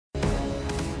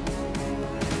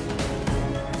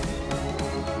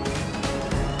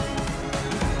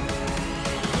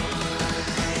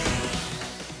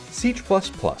Siege++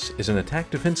 is an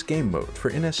attack defense game mode for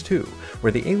NS2,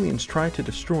 where the aliens try to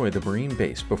destroy the Marine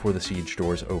base before the siege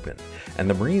doors open, and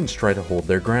the Marines try to hold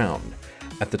their ground.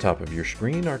 At the top of your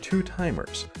screen are two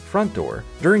timers: Front Door,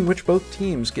 during which both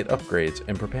teams get upgrades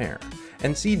and prepare,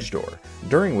 and Siege Door,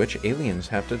 during which aliens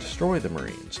have to destroy the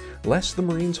Marines, lest the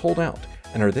Marines hold out,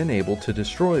 and are then able to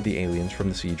destroy the aliens from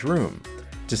the siege room.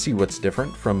 To see what's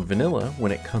different from vanilla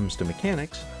when it comes to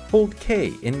mechanics, hold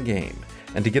K in-game.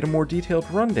 And to get a more detailed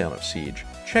rundown of Siege,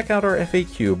 check out our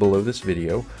FAQ below this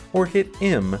video, or hit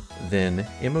M, then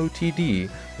MOTD,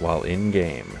 while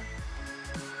in-game.